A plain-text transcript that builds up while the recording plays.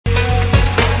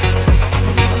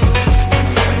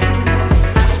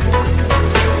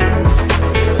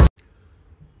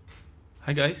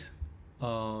Hi guys,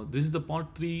 this is the part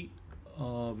 3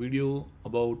 video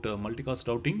about multicast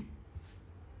routing.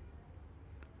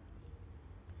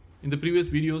 In the previous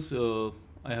videos,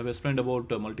 I have explained about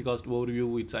multicast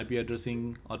overview, its IP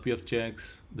addressing, RPF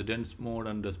checks, the dense mode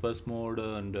and the sparse mode,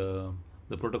 and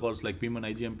the protocols like PIM and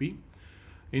IGMP.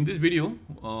 In this video,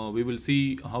 we will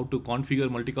see how to configure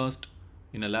multicast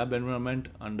in a lab environment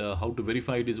and how to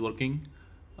verify it is working.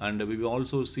 And we will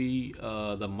also see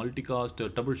the multicast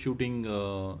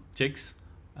troubleshooting checks.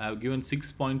 I have given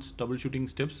 6 points troubleshooting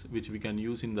steps which we can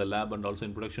use in the lab and also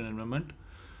in production environment.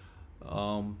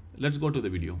 Let's go to the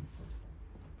video.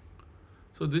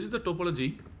 So this is the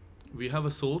topology. We have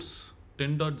a source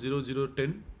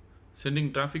 10.0010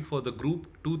 sending traffic for the group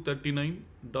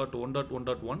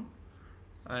 239.1.1.1,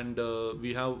 and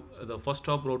we have the first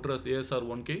hop router as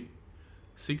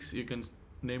ASR1K6, you can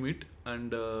name it,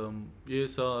 and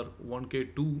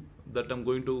ASR1K2 that I'm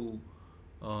going to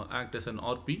act as an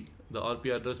RP. The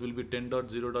RP address will be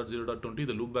 10.0.0.20,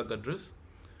 the loopback address.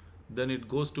 Then it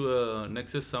goes to a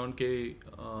Nexus 7K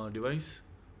device,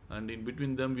 and in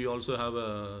between them we also have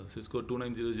a Cisco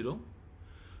 2900.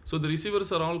 So the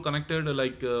receivers are all connected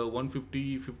like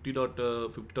 150,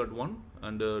 50.50.1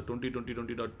 and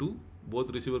 20.20.20.2, both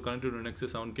receiver connected to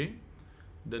Nexus 7K.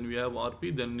 Then we have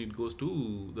RP, then it goes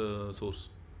to the source.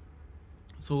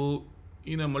 So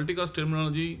in a multicast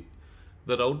terminology,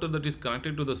 the router that is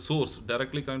connected to the source,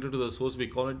 directly connected to the source, we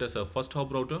call it as a first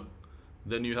hop router.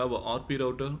 Then you have a RP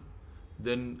router.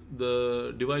 Then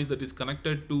the device that is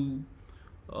connected to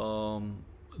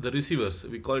the receivers,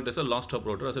 we call it as a last hop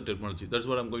router as a terminology. That's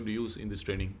what I'm going to use in this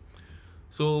training.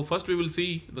 So first we will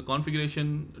see the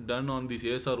configuration done on this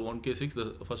ASR1K6,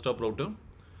 the first hop router.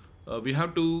 We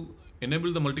have to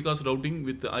enable the multicast routing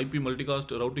with the IP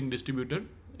multicast routing distributed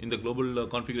in the global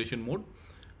configuration mode.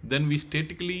 Then we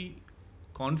statically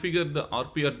configure the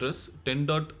RP address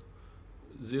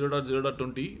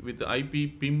 10.0.0.20 with the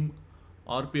IP PIM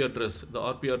RP address, the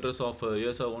RP address of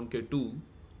ASR1K2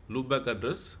 loopback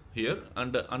address here,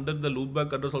 and under the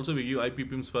loopback address also we give IP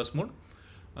PIM sparse mode,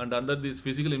 and under these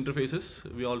physical interfaces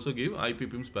we also give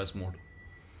IP PIM sparse mode.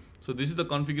 So this is the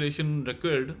configuration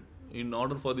required in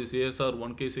order for this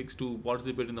ASR1K6 to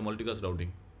participate in the multicast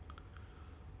routing.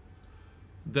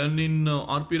 Then in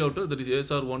RP router, that is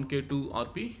ASR1K2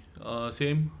 RP,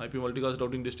 same IP multicast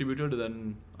routing distributed,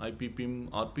 then IP PIM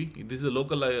RP. This is a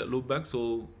local loopback,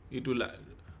 so it will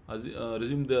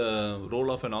resume the role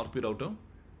of an RP router.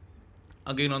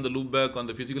 Again on the loopback on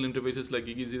the physical interfaces like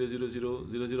EG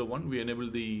 000.001, we enable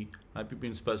the IP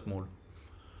PIM sparse mode.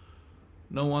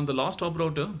 Now on the last hop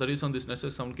router, that is on this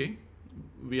Nexus 7K,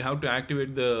 we have to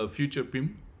activate the future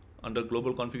PIM under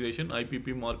global configuration, IP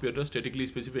PIM RP address, statically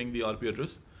specifying the RP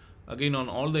address. Again on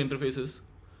all the interfaces,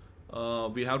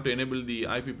 we have to enable the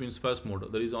IP PIM sparse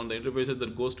mode, that is on the interfaces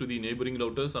that goes to the neighboring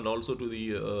routers and also to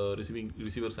the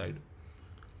receiver side.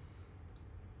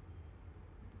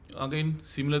 Again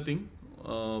similar thing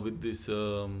with this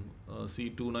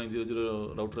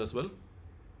C2900 router as well.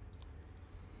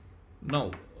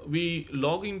 Now we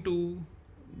log into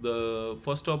the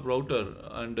first hop router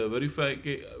and verify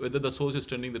whether the source is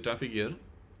sending the traffic here,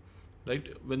 right?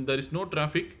 When there is no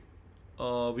traffic,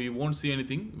 we won't see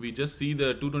anything. We just see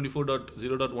the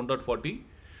 224.0.1.40.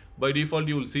 By default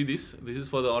you will see this is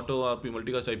for the auto RP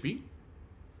multicast IP.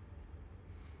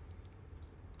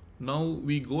 Now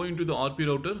we go into the RP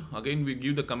router. Again we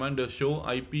give the command show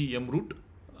IP mroute.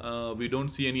 We don't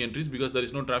see any entries because there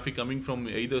is no traffic coming from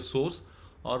either source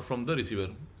or from the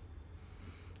receiver.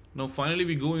 Now finally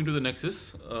we go into the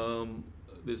Nexus,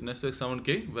 this Nexus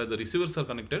 7K where the receivers are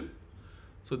connected.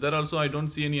 So there also I don't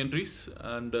see any entries,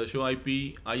 and show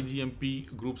IP IGMP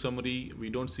group summary, we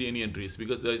don't see any entries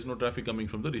because there is no traffic coming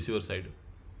from the receiver side.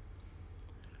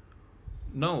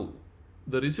 Now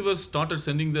the receivers started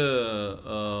sending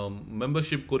the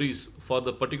membership queries for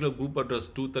the particular group address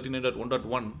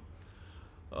 239.1.1.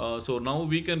 So now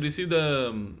we can receive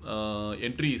the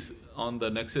entries on the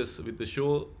Nexus with the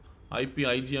show IP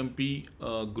IGMP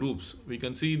groups. We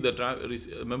can see the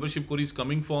membership queries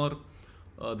coming for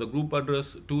the group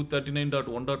address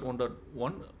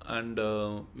 239.1.1.1, and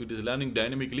it is learning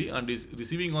dynamically and is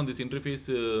receiving on this interface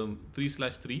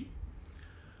 3/3.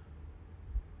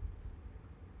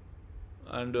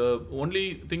 And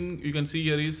only thing you can see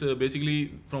here is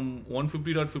basically from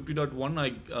 150.50.1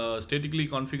 I statically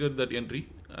configured that entry,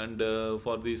 and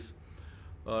for this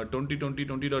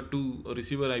 20.20.20.2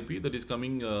 receiver IP that is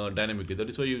coming dynamically. That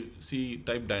is why you see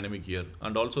type dynamic here,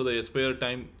 and also the expire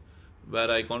time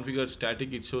where I configured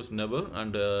static, it shows never,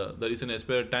 and there is an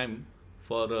expire time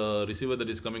for receiver that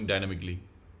is coming dynamically.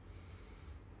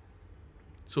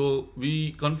 So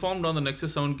we confirmed on the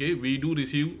Nexus 7K, we do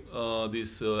receive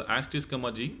this asterisk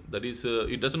comma G. That is,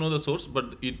 it doesn't know the source,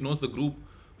 but it knows the group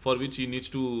for which it needs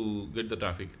to get the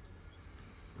traffic.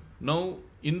 Now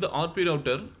in the RP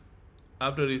router,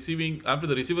 after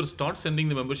the receiver starts sending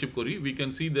the membership query, we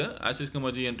can see the asterisk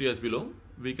comma G entry as below.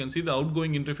 We can see the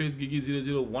outgoing interface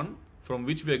gigi001 from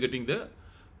which we are getting the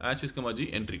asterisk comma G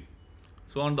entry.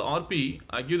 So on the RP,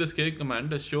 I give the scale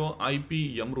command show IP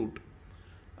yamroot,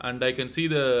 and I can see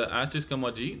the asterisk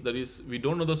comma G. That is, we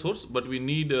don't know the source, but we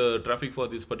need traffic for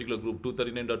this particular group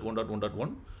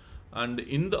 239.1.1.1. And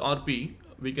in the RP,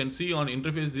 we can see on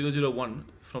interface 001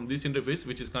 from this interface,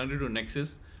 which is connected to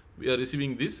Nexus, we are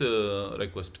receiving this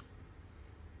request.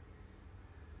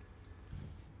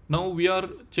 Now we are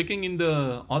checking in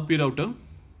the RP router.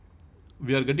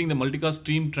 We are getting the multicast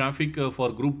stream traffic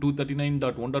for group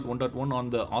 239.1.1.1 on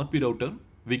the RP router.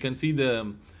 We can see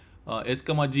the S,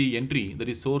 G entry, that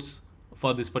is source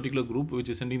for this particular group which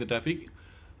is sending the traffic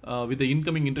with the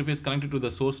incoming interface connected to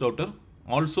the source router.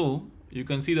 Also, you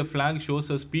can see the flag shows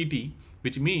as PT,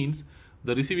 which means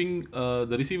the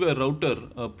receiver router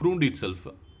pruned itself.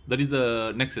 That is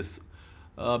the Nexus.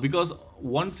 Because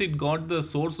once it got the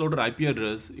source router IP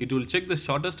address, it will check the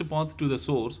shortest path to the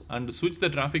source and switch the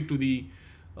traffic to the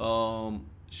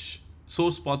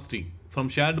source path tree. From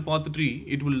shared path tree,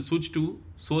 it will switch to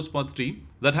source path tree.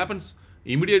 That happens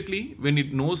immediately when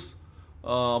it knows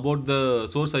about the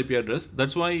source IP address.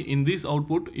 That's why in this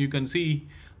output, you can see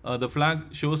the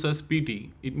flag shows as PT.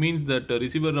 It means that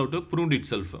receiver router pruned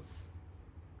itself.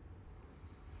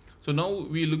 So now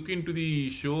we look into the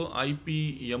show IP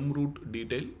yamroot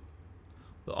detail.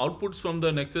 The outputs from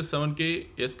the Nexus 7K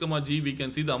S, G, we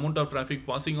can see the amount of traffic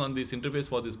passing on this interface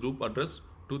for this group address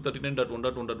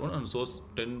 239.1.1.1 and source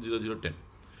 10.0.0.10.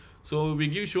 So we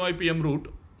give show IP yamroot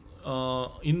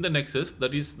in the Nexus,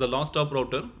 that is the last stop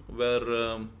router where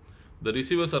the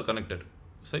receivers are connected.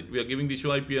 So we are giving the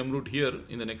show IP yamroot here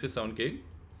in the Nexus 7K.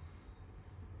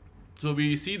 So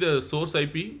we see the source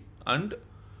IP and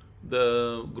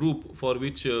the group for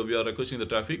which we are requesting the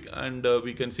traffic, and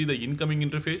we can see the incoming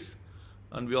interface,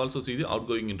 and we also see the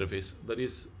outgoing interface, that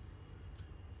is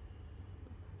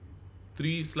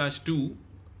 3/2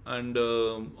 and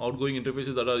outgoing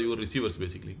interfaces that are your receivers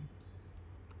basically.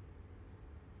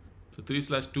 So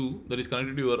 3/2 that is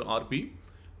connected to your RP,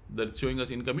 that's showing us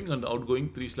incoming, and outgoing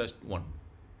 3/1.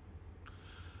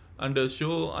 And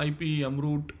show IP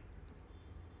yamroot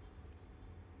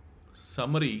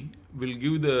summary will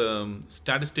give the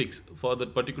statistics for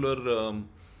that particular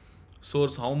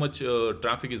source, how much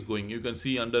traffic is going. You can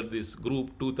see under this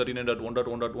group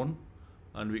 239.1.1.1,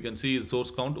 and we can see the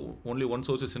source count. Only one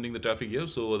source is sending the traffic here,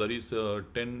 so that is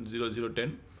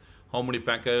 10.0.0.10. How many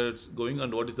packets going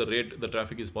and what is the rate the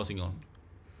traffic is passing on.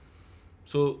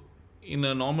 So in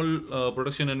a normal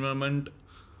production environment,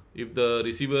 if the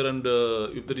receiver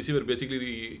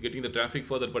basically getting the traffic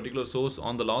for that particular source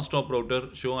on the last stop router,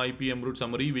 show IP yamroot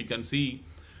summary, we can see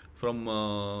from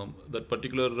that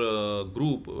particular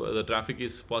group the traffic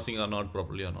is passing or not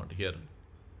properly or not here.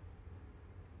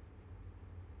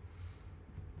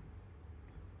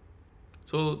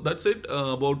 So that's it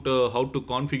about how to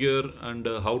configure and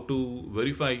how to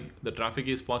verify the traffic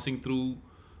is passing through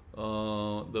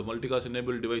the multicast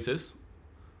enabled devices.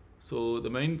 So the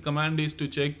main command is to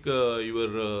check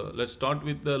let's start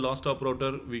with the last stop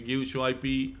router. We give show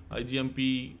IP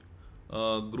IGMP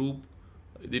group.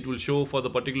 It will show for the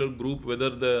particular group whether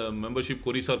the membership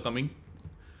queries are coming.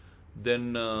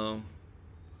 Then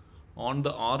on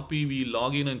the RP we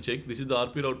log in and check. This is the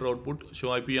RP router output,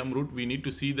 show IP yamroot. We need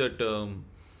to see that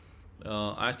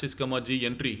asterisk comma G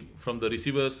entry from the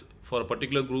receivers for a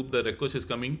particular group, the request is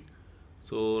coming.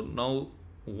 So now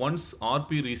once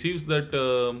RP receives that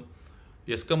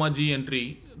S, G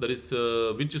entry, that is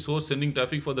which source sending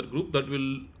traffic for that group, that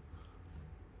will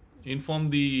inform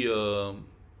the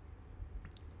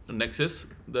Nexus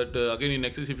that again in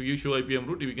Nexus, if you give show IP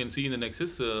yamroot, we can see in the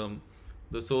Nexus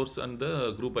the source and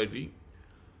the group ID.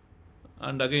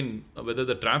 And again, whether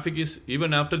the traffic is,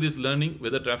 even after this learning,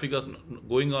 whether traffic is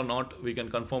going or not, we can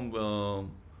confirm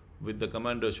with the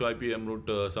command show IP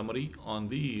yamroot summary on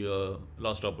the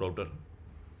last stop router.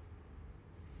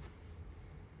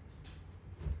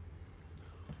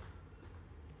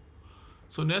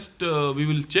 So next we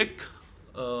will check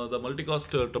the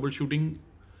multicast troubleshooting.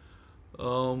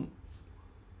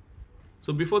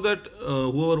 So before that,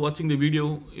 whoever watching the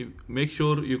video, make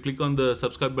sure you click on the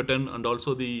subscribe button and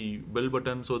also the bell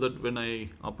button, so that when I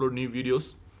upload new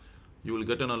videos, you will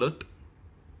get an alert.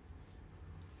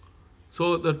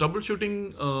 So the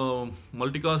troubleshooting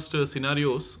multicast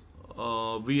scenarios,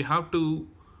 we have to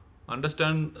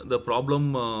understand the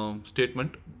problem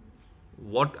statement,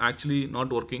 what actually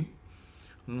not working.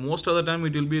 Most of the time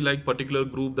it will be like particular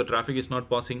group the traffic is not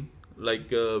passing,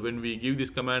 like when we give this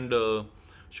command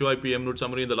show IP mNode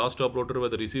summary in the last stop router where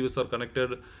the receivers are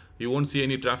connected, you won't see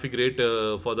any traffic rate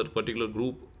for that particular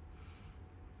group,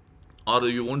 or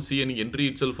you won't see any entry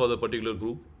itself for the particular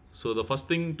group. So the first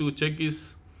thing to check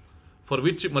is for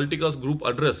which multicast group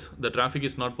address the traffic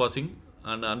is not passing,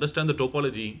 and understand the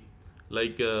topology,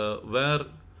 like where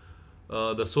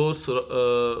the source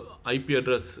IP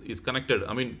address is connected.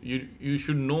 I mean, you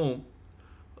should know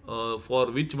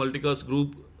for which multicast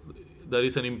group there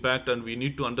is an impact, and we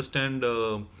need to understand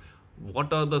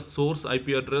what are the source IP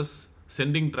address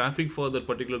sending traffic for that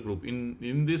particular group.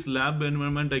 In this lab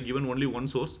environment, I given only one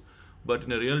source, but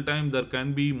in a real time there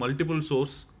can be multiple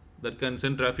source that can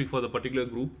send traffic for the particular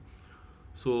group.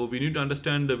 So we need to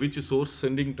understand which source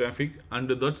sending traffic, and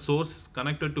that source is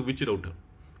connected to which router.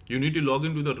 You need to log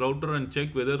into the router and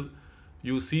check whether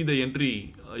you see the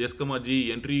entry S,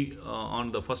 G entry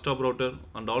on the first hop router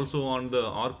and also on the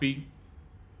RP,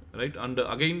 right? And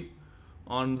again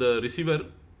on the receiver,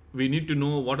 we need to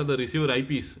know what are the receiver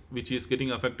IPs which is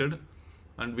getting affected,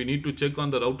 and we need to check on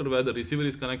the router where the receiver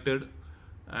is connected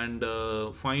and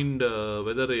find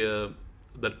whether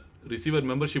that receiver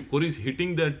membership core is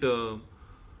hitting that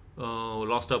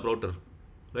last hop router,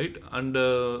 right?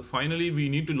 And finally we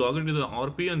need to log into the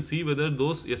RP and see whether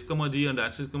those S, G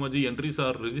and *G entries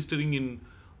are registering in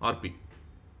RP.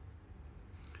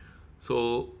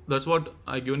 So that's what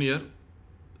I given here.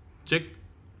 Check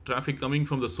traffic coming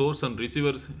from the source and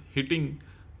receivers hitting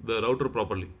the router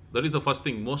properly. That is the first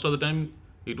thing. Most of the time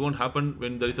it won't happen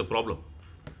when there is a problem.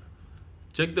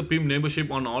 Check the PIM neighborship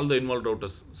on all the involved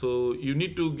routers. So you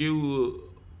need to give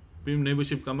PIM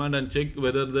neighborship command and check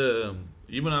whether the,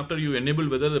 even after you enable,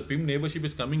 whether the PIM neighborship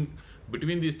is coming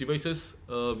between these devices.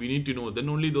 We need to know. Then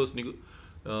only those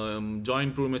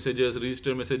join prove messages,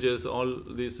 register messages, all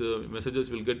these messages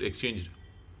will get exchanged.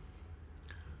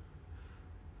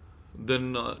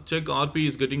 Then check RP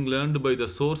is getting learned by the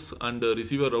source and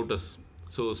receiver routers.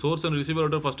 So source and receiver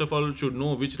router first of all should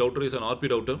know which router is an RP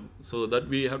router, so that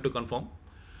we have to confirm.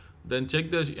 Then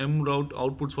check the M route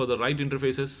outputs for the right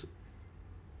interfaces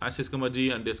as S, G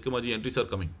and S, G entries are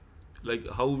coming. Like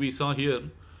how we saw here,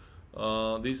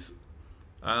 this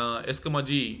S,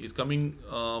 G is coming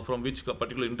from which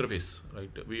particular interface,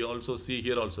 right? We also see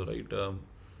here also, right?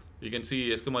 You can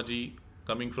see S, G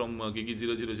coming from Gigi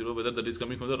 000, whether that is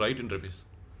coming from the right interface.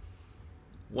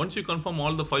 Once you confirm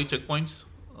all the 5 checkpoints,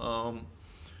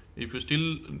 if you're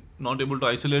still not able to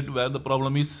isolate where the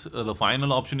problem is, the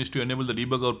final option is to enable the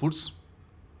debug outputs,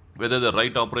 whether the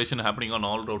right operation happening on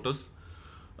all routers.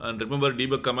 And remember,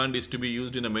 debug command is to be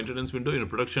used in a maintenance window. In a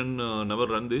production, never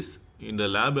run this. In the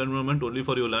lab environment, only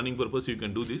for your learning purpose, you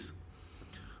can do this.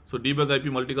 So debug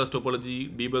IP multicast topology,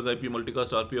 debug IP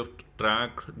multicast RP of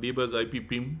track, debug IP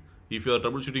PIM. If you are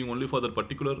troubleshooting only for that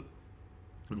particular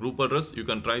group address, you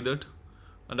can try that.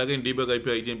 And again, debug IP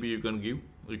IGMP you can give.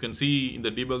 You can see in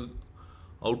the debug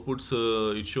outputs,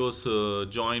 it shows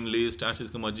join list,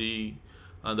 *G,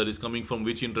 and that is coming from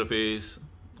which interface,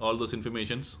 all those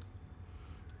informations,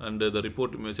 and the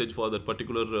report message for that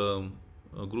particular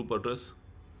group address.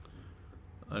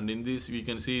 And in this we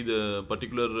can see the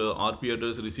particular RP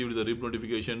address received the RIP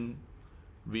notification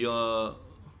via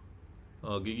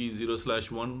Gigi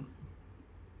 0/1.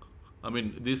 I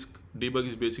mean, this debug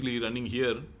is basically running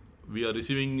here. We are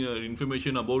receiving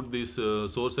information about this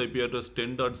source IP address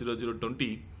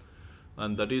 10.0020,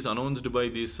 and that is announced by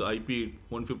this IP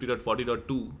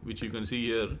 150.40.2, which you can see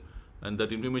here, and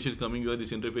that information is coming via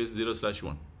this interface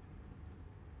 0/1.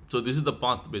 So this is the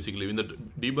path basically. In the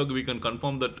debug we can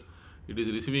confirm that it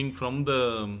is receiving from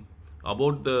the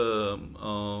about the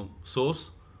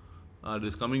source, it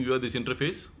is coming via this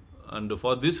interface, and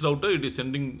for this router it is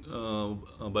sending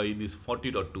by this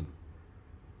 40.2.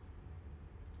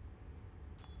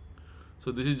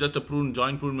 So this is just a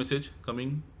join prune message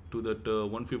coming to that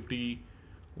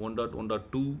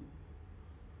 150.1.1.2,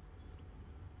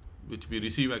 which we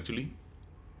receive actually.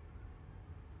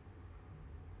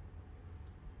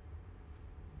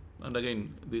 And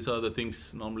again, these are the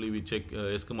things normally we check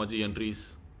S, G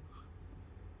entries.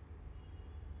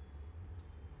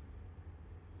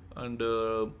 And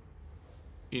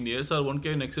in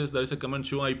ASR1K Nexus, there is a command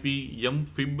show IP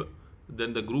mfib,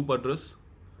 then the group address.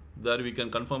 There we can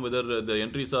confirm whether the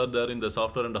entries are there in the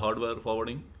software and the hardware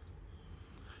forwarding.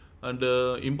 And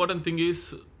important thing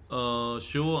is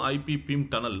show IP PIM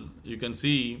tunnel. You can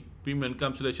see PIM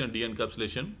encapsulation,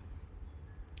 de-encapsulation.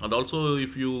 And also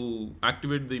if you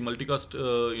activate the multicast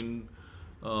in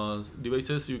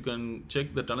devices, you can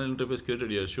check the tunnel interface created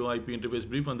here. Show IP interface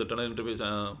brief and the tunnel interface.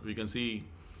 We can see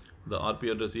the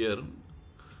RP address here.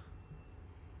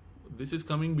 This is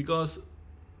coming because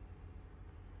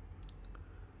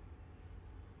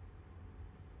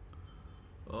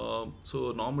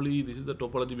so normally this is the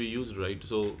topology we used, right?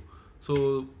 So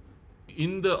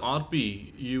in the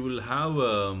RP you will have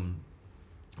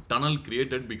tunnel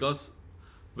created, because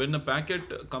when a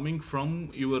packet coming from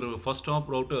your first hop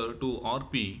router to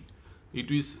RP,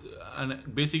 it is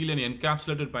basically an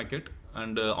encapsulated packet,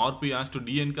 and RP has to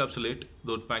de-encapsulate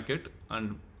that packet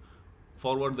and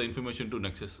forward the information to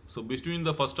Nexus. So between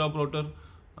the first hop router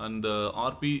and the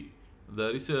RP,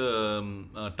 there is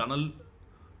a tunnel.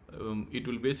 It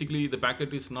will basically, the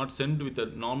packet is not sent with a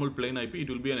normal plain IP. It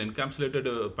will be an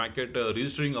encapsulated packet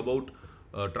registering about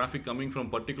traffic coming from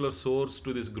particular source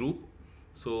to this group.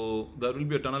 So there will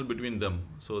be a tunnel between them.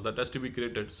 So that has to be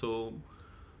created. So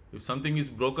if something is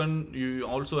broken, you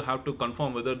also have to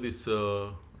confirm whether this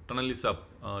tunnel is up.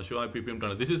 Show IP PIM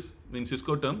tunnel. This is in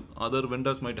Cisco term. Other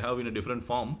vendors might have in a different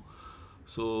form.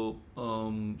 So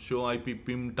show IP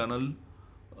PIM tunnel.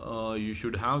 You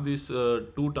should have these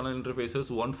two tunnel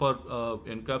interfaces, one for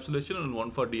encapsulation and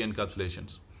one for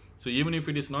de-encapsulations. So even if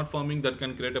it is not forming, that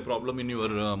can create a problem in your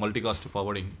multicast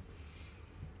forwarding.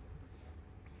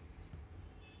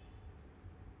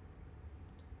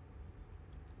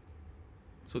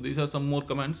 So these are some more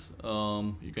commands.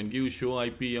 You can give show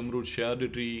IP mroute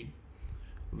shared tree,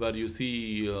 where you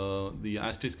see the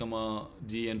asterisk comma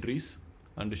G entries,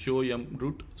 and show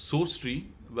mroute source tree,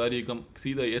 where you can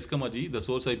see the S comma G, the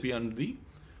source IP and the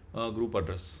group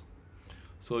address.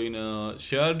 So in a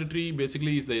shared tree,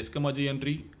 basically is the S comma G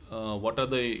entry. What are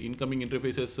the incoming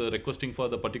interfaces requesting for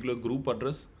the particular group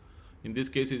address? In this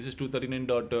case, this is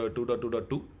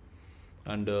 239.2.2.2.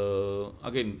 And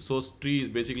again, source tree is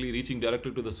basically reaching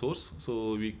directly to the source.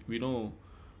 So we know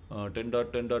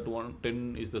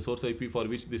 10.10.110 is the source IP for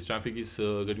which this traffic is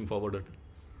getting forwarded.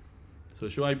 So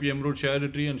show IP mroute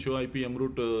shared tree and show IP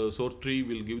mroute source tree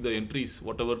will give the entries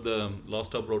whatever the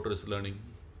last hop router is learning.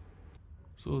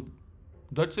 So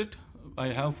that's it I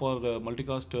have for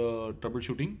multicast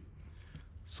troubleshooting.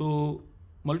 So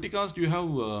multicast, you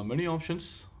have many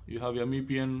options. You have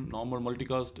MEPN, normal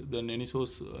multicast, then any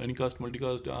source, anycast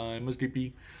multicast,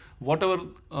 MSDP, whatever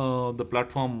the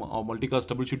platform or multicast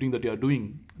troubleshooting that you are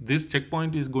doing. This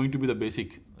checkpoint is going to be the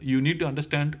basic. You need to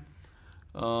understand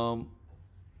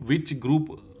which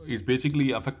group is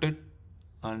basically affected,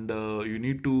 and you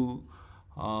need to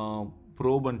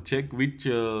probe and check which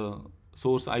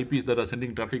source IPs that are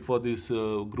sending traffic for this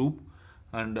group,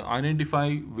 and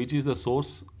identify which is the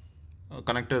source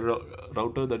connected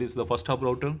router, that is the first hop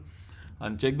router,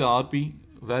 and check the RP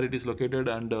where it is located,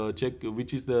 and check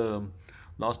which is the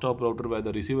last hop router where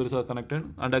the receivers are connected,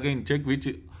 and again check which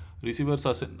receivers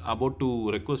are about to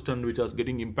request and which are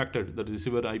getting impacted, the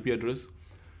receiver IP address.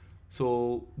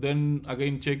 So then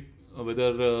again check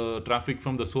whether traffic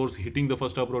from the source hitting the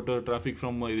first hop router, traffic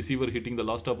from a receiver hitting the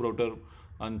last hop router,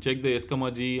 and check the S comma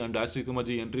G and asterisk comma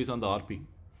G entries on the RP.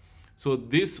 So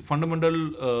this fundamental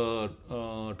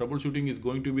troubleshooting is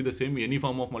going to be the same any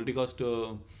form of multicast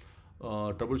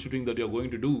troubleshooting that you are going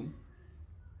to do.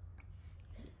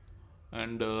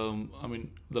 And I mean,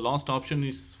 the last option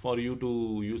is for you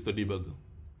to use the debug.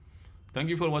 Thank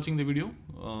you for watching the video.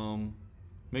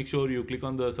 Make sure you click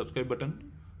on the subscribe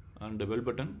button and the bell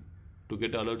button to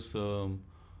get alerts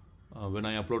when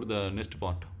I upload the next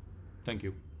part. Thank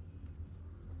you.